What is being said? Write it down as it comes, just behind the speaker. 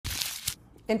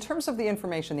In terms of the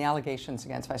information, the allegations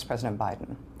against Vice President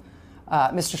Biden,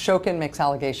 Mr. Shokin makes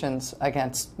allegations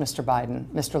against Mr. Biden.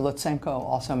 Mr. Lutsenko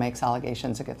also makes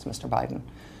allegations against Mr. Biden.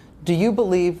 Do you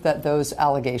believe that those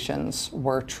allegations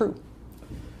were true?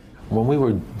 When we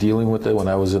were dealing with it, when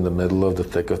I was in the middle of the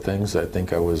thick of things, I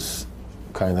think I was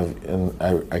kind of, and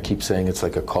I keep saying it's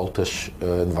like a cultish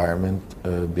environment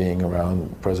being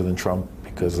around President Trump,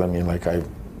 because I mean, like, I've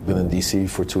been in DC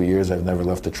for 2 years, I've never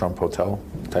left the Trump hotel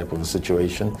type of a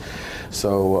situation.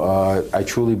 So I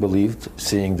truly believed,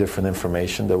 seeing different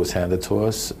information that was handed to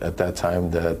us at that time,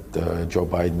 that Joe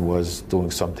Biden was doing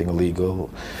something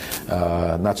illegal.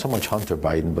 Not so much Hunter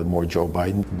Biden, but more Joe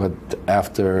Biden. But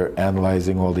after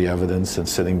analyzing all the evidence and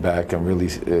sitting back and really,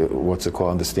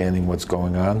 understanding what's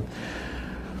going on,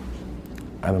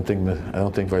 I don't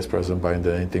think Vice President Biden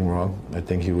did anything wrong. I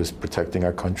think he was protecting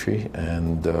our country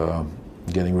and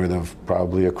getting rid of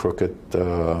probably a crooked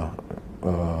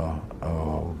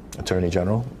attorney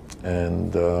general,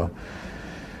 and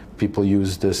people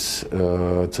use this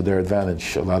to their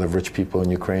advantage. A lot of rich people in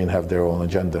Ukraine have their own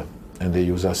agenda, and they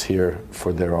use us here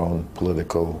for their own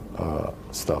political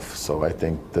stuff. So I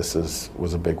think this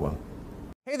was a big one.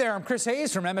 Hey there, I'm Chris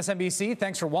Hayes from MSNBC.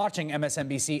 Thanks for watching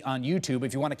MSNBC on YouTube.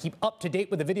 If you want to keep up to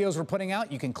date with the videos we're putting out,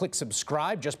 you can click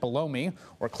subscribe just below me,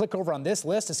 or click over on this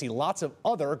list to see lots of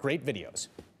other great videos.